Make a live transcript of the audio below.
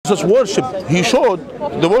Jesus worshiped. He showed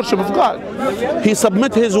the worship of God. He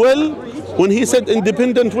submit his will when he said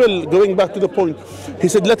independent will, going back to the point. He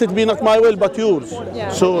said, let it be not my will but yours. Yeah.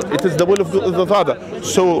 So it is the will of the Father.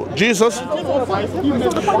 So Jesus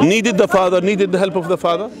needed the Father, needed the help of the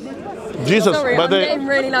Father. Jesus, sorry, I'm getting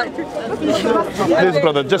really like... Please,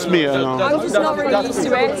 brother, just me. I'm just not really used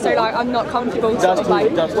to it, so like I'm not comfortable sort of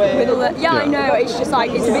like with all that. Yeah, I know, it's just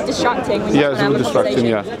like, it's a bit distracting when it's a bit distracting,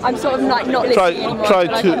 yeah. I'm sort of like not listening anymore. Try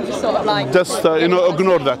like, to I'm just sort of like...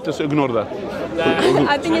 ignore that, just ignore that.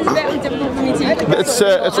 I think it's a bit difficult for me to... It's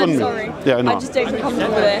on me. Sorry. Yeah, I know. I just don't feel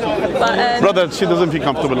comfortable with it. But, brother, she doesn't feel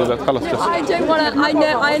comfortable with that. I don't want to, I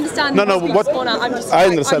know, I understand. No, what? I'm just, I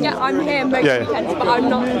understand. I'm here most weekends, but I'm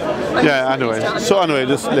not... Anyway. So anyway,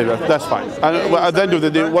 just leave it. That's fine. And at the end of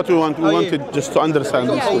the day, what we wanted just to understand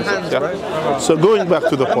these concepts. Yeah. So going back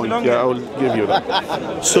to the point, I will give you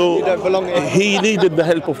that. So he needed the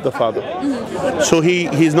help of the Father. So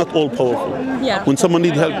he's not all powerful. Yeah. When someone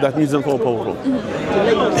needs help, that means not all powerful.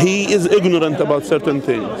 He is ignorant about certain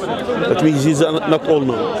things. That means he's not all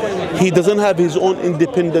known. He doesn't have his own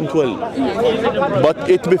independent will. But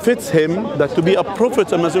it befits him that to be a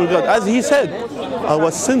prophet and messenger of God. As he said, I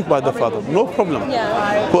was sent by the Father. No problem.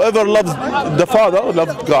 Yeah. Whoever loves the Father,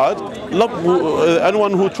 loves God.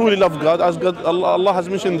 Anyone who truly loves God, as Allah has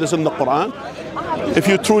mentioned this in the Quran. If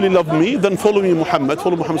you truly love me, then follow me, Muhammad.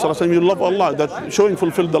 Follow Muhammad sallallahu alaihi wasallam. You love Allah. That showing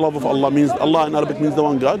fulfill the love of Allah means Allah in Arabic means the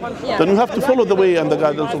one God. Yeah. Then you have to follow the way and the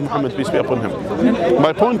guidance of Muhammad, peace be upon him.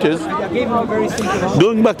 My point is,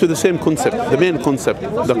 going back to the same concept, the main concept,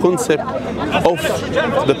 the concept of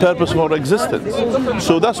the purpose of our existence.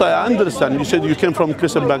 So that's why I understand. You said you came from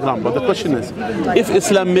Christian background, but the question is, if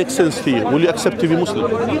Islam makes sense to you, will you accept to be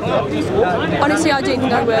Muslim? Honestly, I don't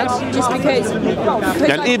think I would, just because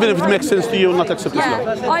and even if it makes sense to you, you will not accept Islam.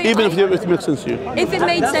 Even if it makes sense to you. If it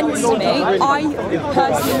made sense to me, I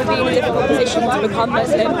personally would be in a difficult position to become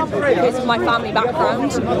Muslim because of my family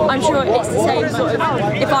background. I'm sure it's the same sort of,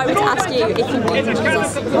 if I were to ask you if you believe in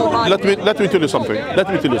Jesus wholeheartedly. Let me tell you something.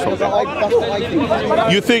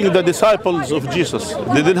 You think the disciples of Jesus,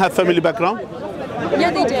 they didn't have family background?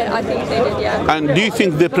 Yeah, they did. I think they did, yeah. And do you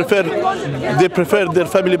think they prefer their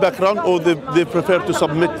family background, or they prefer to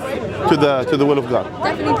submit to the will of God?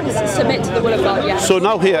 Definitely submit to the will of God, yeah. So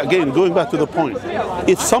now here again, going back to the point,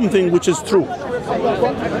 it's something which is true.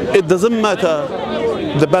 It doesn't matter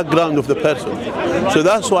the background of the person. So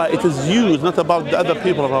that's why it is you, it's not about the other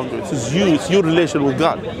people around you. It is you, it's your relation with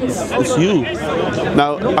God. It's you.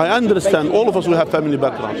 Now, I understand all of us will have family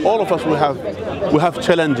background. All of us will have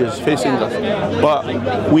challenges facing us. But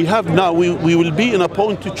we have now, we will be in a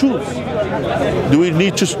point to choose. Do we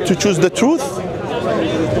need to choose the truth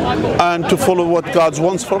and to follow what God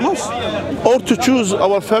wants from us? Or to choose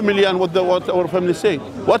our family and what our family say?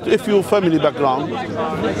 What if your family background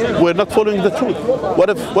we're not following the truth? What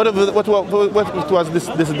if it was this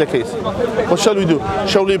is the case? What shall we do?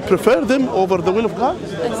 Shall we prefer them over the will of God?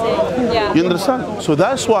 Yeah. You understand? So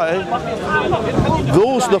that's why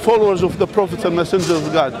the followers of the prophets and messengers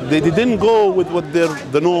of God, they didn't go with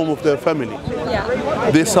the norm of their family. Yeah.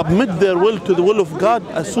 They submit their will to the will of God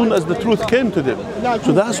as soon as the truth came to them.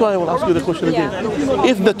 So that's why I will ask you the question again.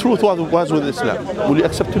 If the truth was with Islam, will you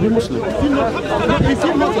accept to be Muslim? If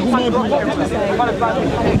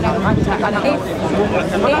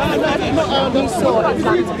you saw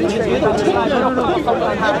Islam to be true,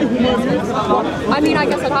 I mean, I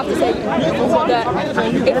guess I'd have to say that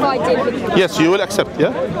if I did... Yes, you will accept,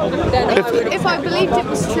 yeah? Then if I believed it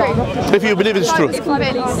was true. If you believe it's true.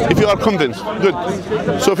 If you are convinced. Good.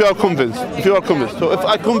 So if you are convinced. So if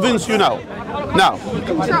I convince you now. You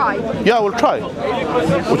can try. Yeah, we'll try.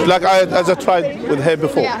 Which, like as I tried with her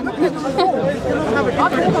before. Yeah.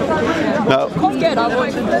 No. Good, I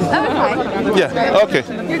would. Okay. Yeah, okay.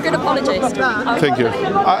 You're a good apologist. Thank you.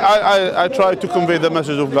 I try to convey the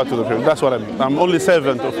message of God to the people. That's what I mean. I'm only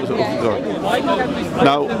servant of God.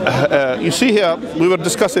 Now, you see here, we were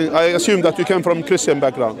discussing, I assume that you came from Christian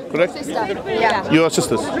background, correct? Sister. Yeah. You are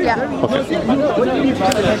sisters? Yeah. Okay.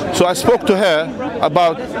 So I spoke to her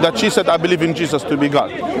about that. She said, I believe in Jesus to be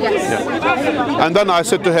God. Yes. Yeah. And then I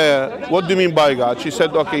said to her, what do you mean by God? She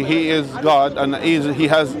said, okay, he is God and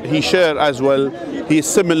he shares as well. He is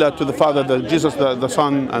similar to the Father, Jesus, the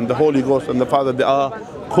Son, and the Holy Ghost, and the Father. They are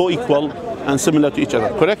co-equal and similar to each other.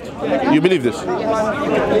 Correct? You believe this?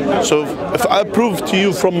 Yes. So if I prove to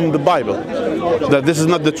you from the Bible that this is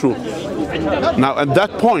not the truth, now at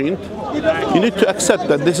that point, you need to accept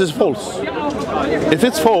that this is false. If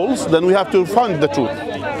it's false, then we have to find the truth.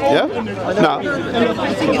 Yeah. Now,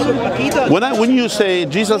 when you say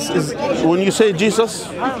Jesus is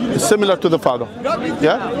similar to the Father.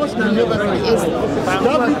 Yeah.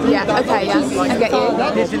 Yeah. Okay. Yeah. I get you.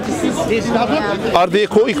 Yeah. Are they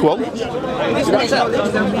co-equal? They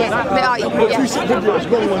are equal. Yeah.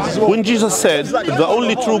 When Jesus said the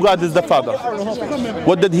only true God is the Father,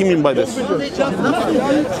 what did he mean by this?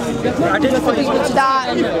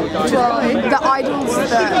 That the idols,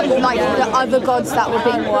 like the other gods that were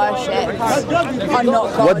being worshipped, are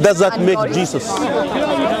not gods. What does that and make God is Jesus?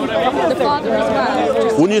 the Father as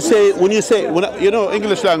well. When you say, you know,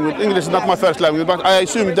 English language. English is not my first language, but I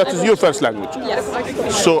assume that is your first language. Yes.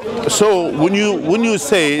 So when you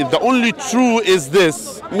say the only true is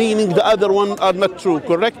this, meaning the other one are not true,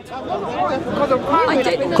 correct? I don't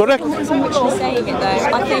think Correct. that's the point in which he's saying it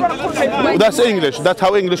though. I think That's English. That's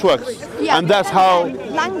how English works, yeah, and that's how.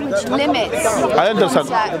 language limits. I understand.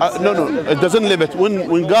 No, it doesn't limit.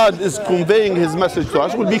 When God is conveying His message to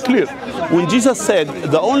us, will be clear. When Jesus said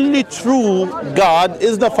the only true God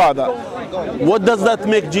is the Father, what does that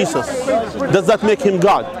make Jesus? Does that make Him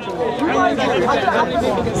God?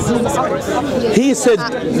 He said,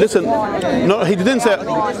 listen, no, he didn't say,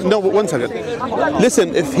 no, 1 second.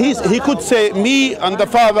 Listen, if he could say me and the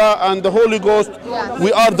Father and the Holy Ghost,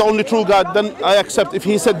 we are the only true God, then I accept if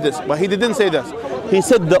he said this. But he didn't say this. He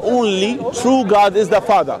said the only true God is the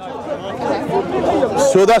Father.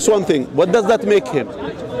 So that's one thing. What does that make him?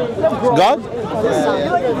 God?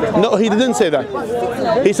 No, he didn't say that.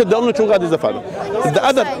 He said the only true God is the Father.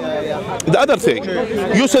 The other thing,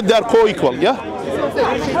 you said they are co-equal, yeah?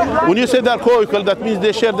 When you say they are co-equal, that means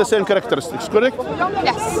they share the same characteristics, correct?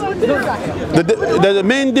 Yes. The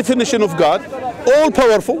main definition of God,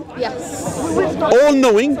 all-powerful, Yes.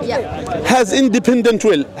 all-knowing, Yeah. has independent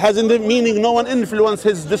will, meaning no one influences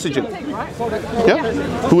his decision. Yeah?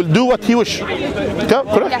 He will do what he wishes. Yeah,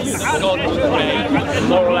 correct? Yes.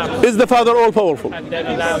 Is the Father all-powerful?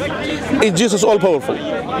 Is Jesus all-powerful?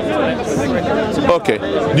 Okay.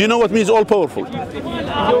 Do you know what means all-powerful?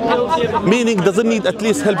 Meaning doesn't need at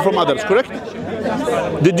least help from others, correct?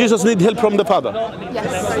 Did Jesus need help from the Father?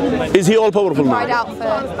 Yes. Is he all-powerful now? Cried out for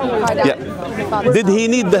the Father. Did he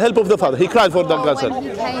need the help of the Father? He cried for God's help. When he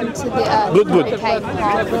came to the earth, Good. he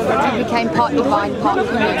became part divine, part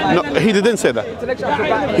human. No, he didn't say that.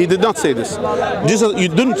 He did not say this. Jesus, you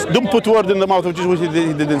don't put word in the mouth of Jesus which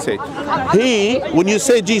he didn't say. When you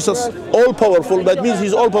say Jesus all-powerful, that means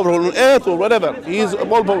he's all-powerful on earth or whatever. He is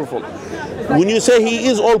all-powerful. When you say he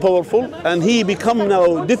is all-powerful and he become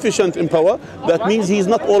now deficient in power, that means he is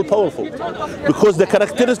not all-powerful. Because the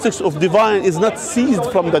characteristics of divine is not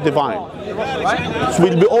seized from the divine. It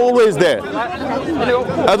will be always there.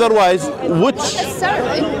 Otherwise,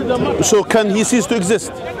 so can he cease to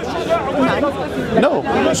exist? No.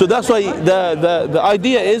 So that's why the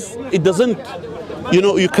idea is it doesn't.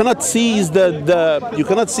 You cannot seize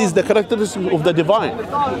the characteristics of the divine.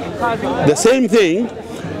 The same thing.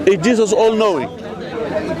 Is Jesus all-knowing?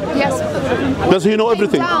 Yes. Does he know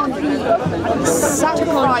everything? He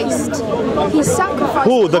sacrificed. He sacrificed.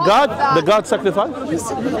 Who? The part God? of that. The God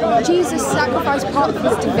sacrificed? Jesus sacrificed part of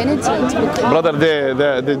his divinity to become. Brother, they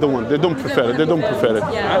don't prefer it. They don't prefer it.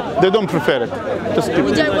 Yeah. They don't prefer it. Just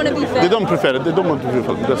We don't want to be fair. They don't prefer it. They don't want to be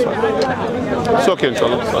fair. That's fine. It's okay,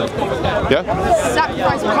 inshallah. Yeah?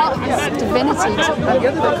 Sacrificed part of his divinity to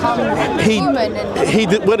become human. And He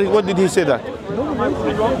did. What did he say that?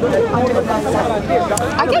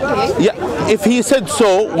 I get you. Yeah. If he said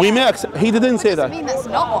so, we may accept. He didn't say I that. mean, that's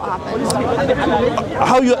not what happened.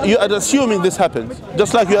 How you are assuming this happens?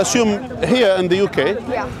 Just like you assume here in the UK,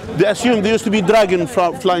 Yeah. they assume there used to be dragon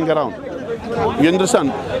flying around. You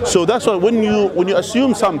understand? So that's why when you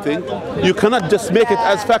assume something, you cannot just make it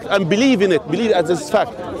as fact and believe in it. Believe it as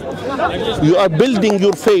fact. You are building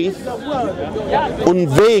your faith on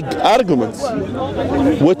vague arguments,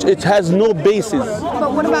 which it has no basis.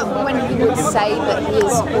 But what about when he would say that he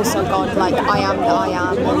is also God, like I am that I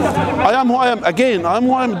am? I am who I am. Again, I am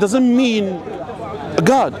who I am doesn't mean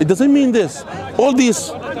God. It doesn't mean this. All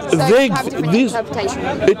these vague,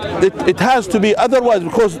 it has to be otherwise,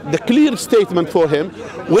 because the clear statement for him,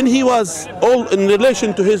 when he was all in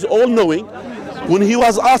relation to his all-knowing, when he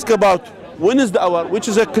was asked about when is the hour, which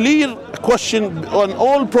is a clear question on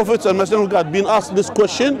all prophets and messengers of God being asked this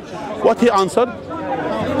question, what he answered?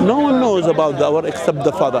 No one knows about the hour except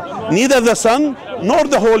the Father. Neither the Son, nor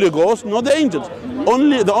the Holy Ghost, nor the angels.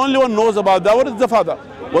 The only one knows about the hour is the Father.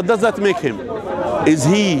 What does that make him? Is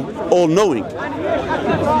he all-knowing?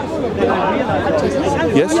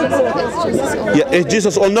 Yes? Yeah, is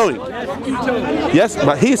Jesus all-knowing? Yes,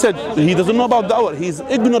 but he said he doesn't know about the hour. He's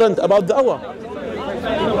ignorant about the hour.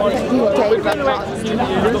 gave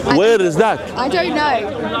up. Where is that? I don't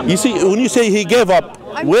know. You see, when you say he gave up,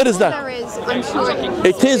 where is that? There is. I'm sure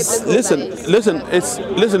It is. Listen. It's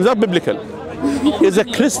not biblical. It's a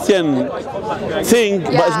Christian thing,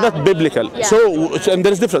 but it's not biblical. Yeah. So, and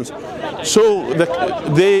there is difference. So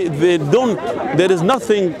they don't. There is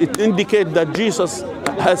nothing it indicate that Jesus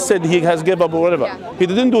has said he has given up or whatever. Yeah. He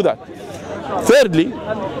didn't do that. Thirdly,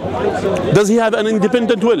 does he have an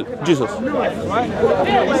independent will, Jesus?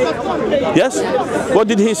 Yes? What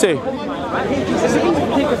did he say?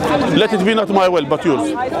 Let it be not my will, but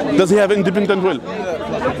yours. Does he have independent will?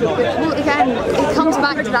 Well, again, it comes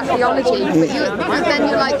back to that theology. But then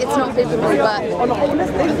you're like, it's not biblical. But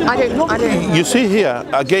I don't. You see here,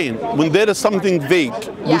 again, when there is something vague,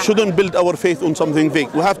 we shouldn't build our faith on something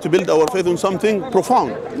vague. We have to build our faith on something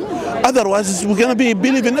profound. Otherwise, we're going to be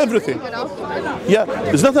believing everything. Yeah,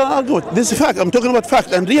 it's not an argument. This is fact. I'm talking about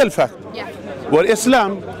fact and real fact. Yeah. Where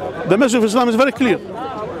Islam, the message of Islam is very clear.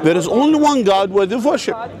 There is only one God worthy of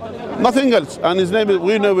worship, nothing else. And his name is,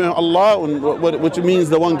 we know Allah, which means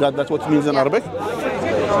the one God. That's what it means in Arabic.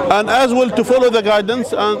 And as well to follow the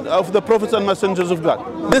guidance of the prophets and messengers of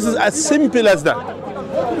God. This is as simple as that.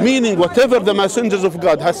 Meaning whatever the messengers of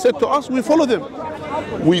God has said to us, we follow them.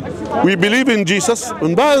 We believe in Jesus.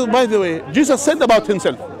 And by the way, Jesus said about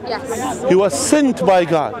himself, Yes. he was sent by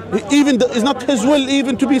God. It's not his will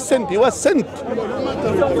even to be sent. He was sent.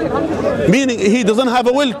 Meaning he doesn't have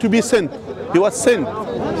a will to be sent. He was sent.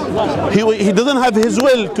 He doesn't have his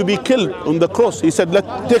will to be killed on the cross. He said,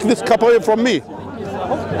 take this cup away from me.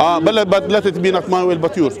 But let it be not my will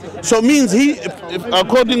but yours. So means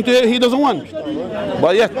according to he doesn't want.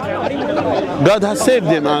 But yet, God has saved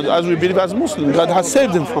him, and as we believe as Muslims, God has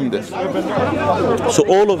saved him from this. So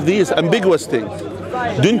all of these ambiguous things,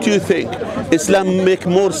 don't you think Islam make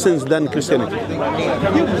more sense than Christianity?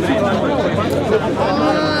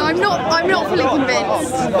 I'm not fully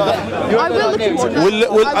convinced. I will look into that. I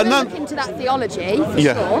will look into that theology, for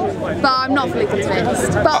sure, but I'm not fully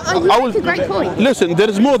convinced. But I make a great point. Listen, there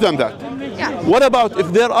is more than that. Yeah. What about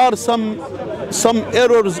if there are some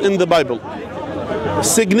errors in the Bible?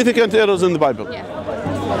 Significant errors in the Bible. Yeah.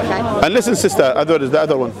 Okay. And listen, sister, Ador is the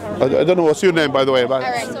other one. I don't know what's your name, by the way.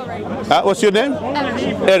 But what's your name?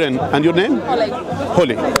 Erin. And your name?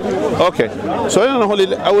 Holly. Okay. So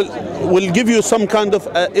Holly, I will give you some kind of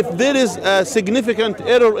if there is a significant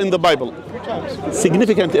error in the Bible,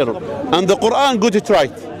 significant error, and the Quran got it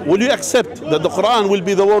right, will you accept that the Quran will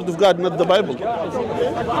be the word of God, not the Bible?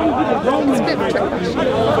 It's a bit of a trick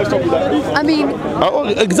question. I mean,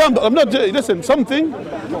 example. I'm not listen something.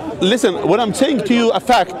 Listen, when I'm saying to you a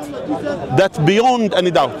fact that's beyond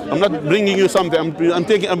any doubt, I'm not bringing you something. I'm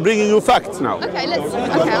bringing you facts now. Okay,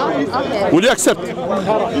 I'll hear. Will you accept?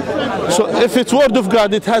 So if it's word of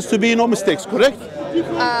God, it has to be no mistakes, correct?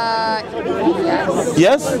 Yes.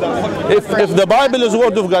 Yes? If the Bible is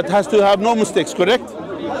word of God, it has to have no mistakes, correct?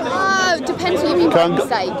 Depends what you mean by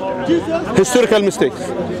mistake. Historical mistakes.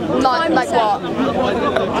 Like what?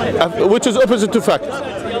 Which is opposite to fact.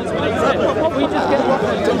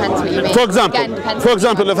 Depends what you mean. For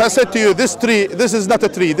example, if I said to you, this tree, this is not a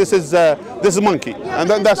tree, this is a monkey, and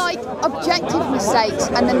then that's like objective mistakes,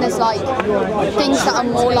 and then there's like things that are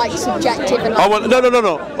more like subjective and. Like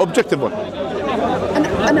no, objective one.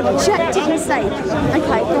 An objective mistake.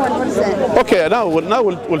 Okay, go on. What is it? Okay, now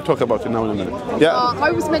we'll talk about it now in a minute. Yeah.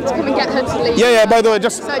 I was meant to come and get her to leave. Yeah. By the way,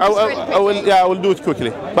 I will do it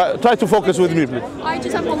quickly. But try to focus with me, please. I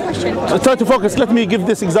just have one question. Try to focus. Let me give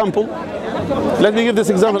this example.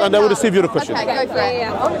 And I will receive your question. Okay, go for it.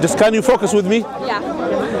 Yeah. Just can you focus with me?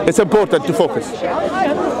 Yeah. It's important to focus.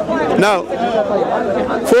 Now,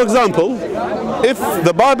 for example, if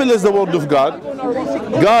the Bible is the word of God,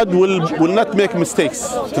 God will not make mistakes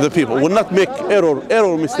to the people, will not make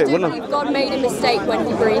error mistake. I do believe God made a mistake when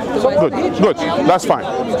he breathed the word. Good, that's fine.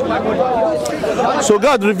 So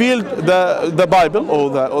God revealed the Bible, or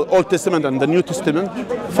the Old Testament and the New Testament,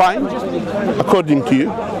 fine, according to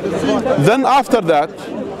you. Then after that,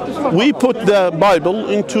 we put the Bible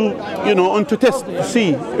into test to see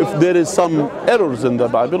if there is some errors in the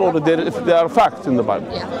Bible, or if there are facts in the Bible.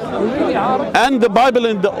 And the Bible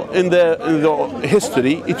in the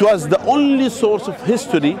history, it was the only source of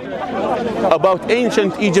history about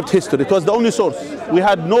ancient Egypt history. It was the only source. We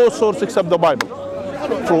had no source except the Bible,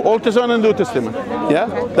 from Old Testament and New Testament. Yeah,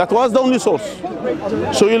 that was the only source.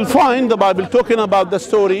 So you'll find the Bible talking about the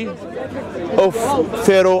story of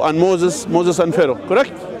Pharaoh and Moses and Pharaoh,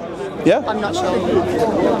 correct? Yeah? I'm not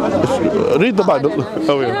sure. Read the Bible.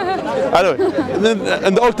 Oh, yeah. Anyway,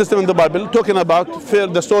 in the Old Testament, the Bible, talking about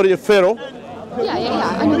the story of Pharaoh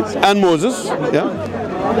Yeah. and Moses. Yeah.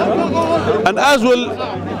 And as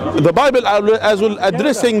well, the Bible as well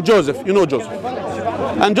addressing Joseph. You know Joseph.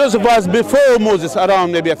 And Joseph was before Moses,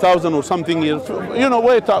 around maybe 1,000 or something years. You know,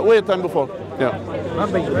 way time before. Yeah.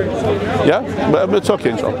 Yeah, but it's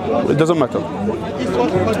okay, inshallah. It doesn't matter.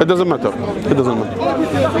 It doesn't matter. It doesn't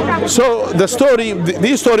matter. So the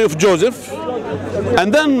story of Joseph,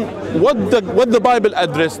 and then what the Bible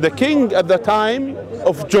addressed, the king at the time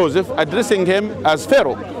of Joseph, addressing him as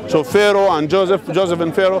Pharaoh. So Pharaoh and Joseph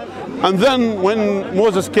and Pharaoh, and then when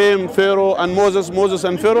Moses came, Pharaoh and Moses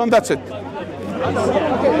and Pharaoh, and that's it.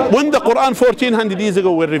 When the Quran 1400 years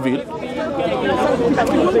ago were revealed,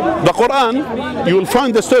 the Quran, you will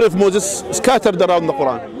find the story of Moses scattered around the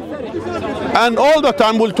Quran. And all the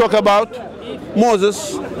time we'll talk about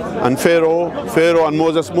Moses and Pharaoh and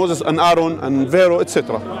Moses and Aaron and Pharaoh,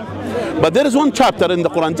 etc. But there is one chapter in the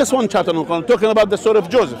Quran, just one chapter in the Quran, talking about the story of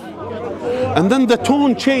Joseph. And then the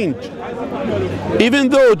tone changed. Even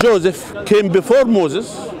though Joseph came before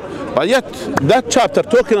Moses, but yet that chapter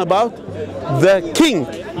talking about the king.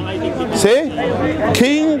 Say,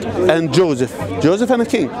 king and Joseph and a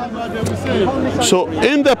king. So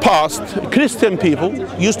in the past, Christian people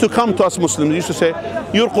used to come to us Muslims, used to say,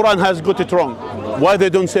 your Quran has got it wrong. Why they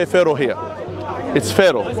don't say Pharaoh here? It's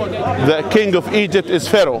Pharaoh. The king of Egypt is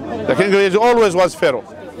Pharaoh. The king of Egypt always was Pharaoh.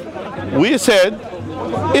 We said,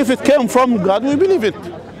 if it came from God, we believe it.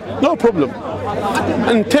 No problem.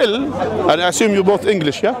 Until, and I assume you're both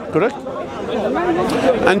English, yeah? Correct?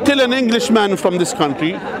 Until an Englishman from this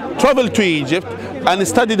country traveled to Egypt and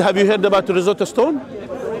studied, have you heard about the Rosetta Stone?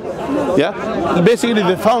 Yeah? Basically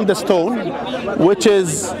they found a stone which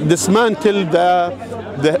is dismantled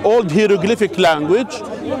the old hieroglyphic language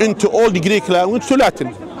into old Greek language to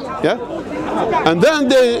Latin. Yeah? And then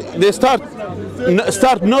they start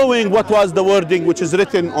knowing what was the wording which is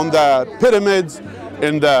written on the pyramids,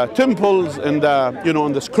 in the temples, in the, you know,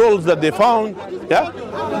 on the scrolls that they found. Yeah?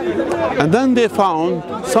 And then they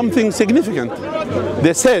found something significant.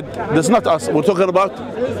 They said, that's not us, we're talking about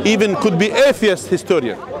even could be atheist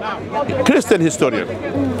historian, Christian historian.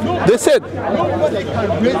 They said,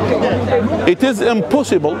 it is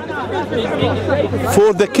impossible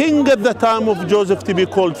for the king at the time of Joseph to be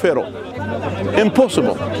called Pharaoh.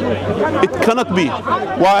 Impossible. It cannot be.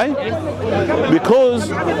 Why? Because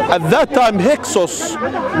at that time Hyksos,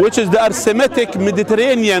 which is the Semitic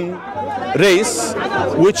Mediterranean race,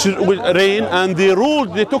 which reigned, and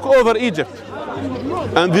they took over Egypt.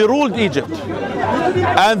 And they ruled Egypt.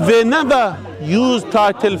 And they never used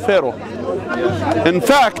title Pharaoh. In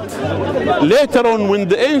fact, later on when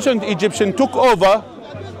the ancient Egyptian took over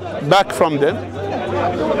back from them,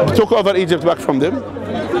 took over Egypt back from them,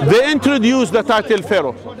 they introduced the title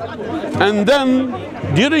Pharaoh. And then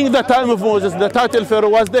during the time of Moses, the title Pharaoh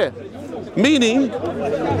was there. Meaning,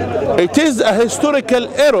 it is a historical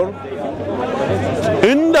error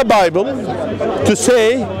in the Bible to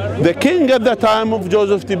say the king at the time of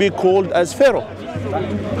Joseph to be called as Pharaoh.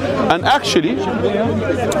 And actually,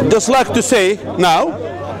 just like to say now,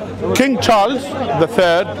 King Charles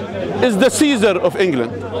III is the Caesar of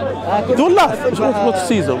England. Don't laugh. What's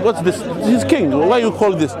Caesar? What's this? He's king. Why you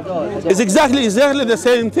call this? It's exactly the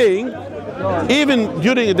same thing. Even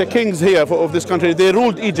during the kings here of this country, they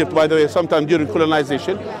ruled Egypt, by the way, sometime during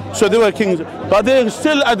colonization. So they were kings, but they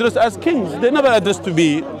still addressed as kings. They never addressed to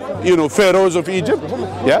be, you know, pharaohs of Egypt.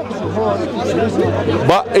 Yeah.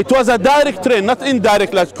 But it was a direct train, not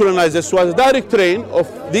indirect like colonizers. It was a direct train of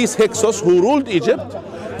these Hyksos who ruled Egypt.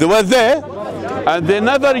 They were there, and they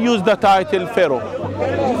never used the title Pharaoh.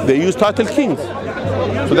 They used title kings.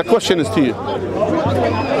 So the question is to you,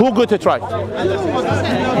 who got it right?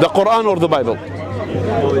 The Quran or the Bible?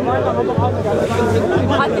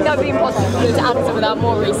 I think that would be impossible for you to answer without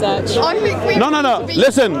more research. No.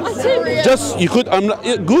 Listen, just you could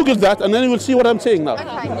Google that, and then you will see what I'm saying now.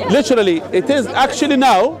 Okay. Literally, it is actually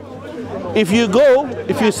now. If you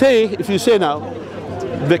say now,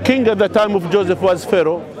 the king at the time of Joseph was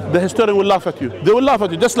Pharaoh, the historian will laugh at you. They will laugh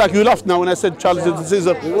at you, just like you laughed now when I said Charles is the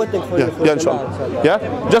Caesar. Yeah, inshallah.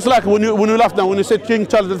 Yeah, just like when you laughed now when you said King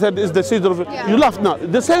Charles is the Caesar. You laughed now.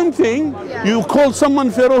 The same thing. You called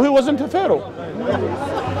someone Pharaoh. He wasn't a Pharaoh.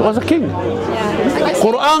 He was a king.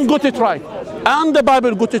 Quran got it right, and the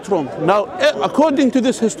Bible got it wrong. Now, according to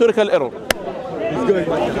this historical error,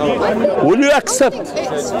 will you accept?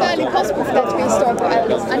 It's fairly possible for there to be historical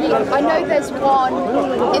errors. I know there's one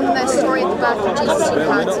in the story of the birth of Jesus you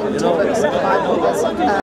can't in two books of the Bible.